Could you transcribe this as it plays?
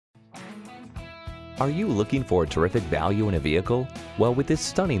Are you looking for a terrific value in a vehicle? Well, with this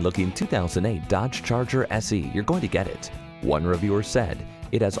stunning looking 2008 Dodge Charger SE, you're going to get it. One reviewer said,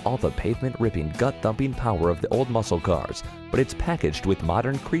 "It has all the pavement-ripping, gut-thumping power of the old muscle cars, but it's packaged with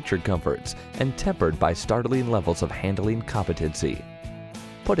modern creature comforts and tempered by startling levels of handling competency."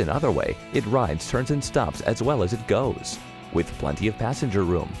 Put another way, it rides, turns and stops as well as it goes. With plenty of passenger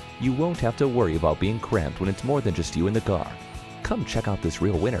room, you won't have to worry about being cramped when it's more than just you in the car. Come check out this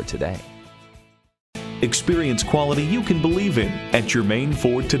real winner today. Experience quality you can believe in at Germain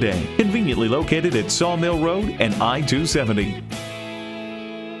Ford today. Conveniently located at Sawmill Road and I-270.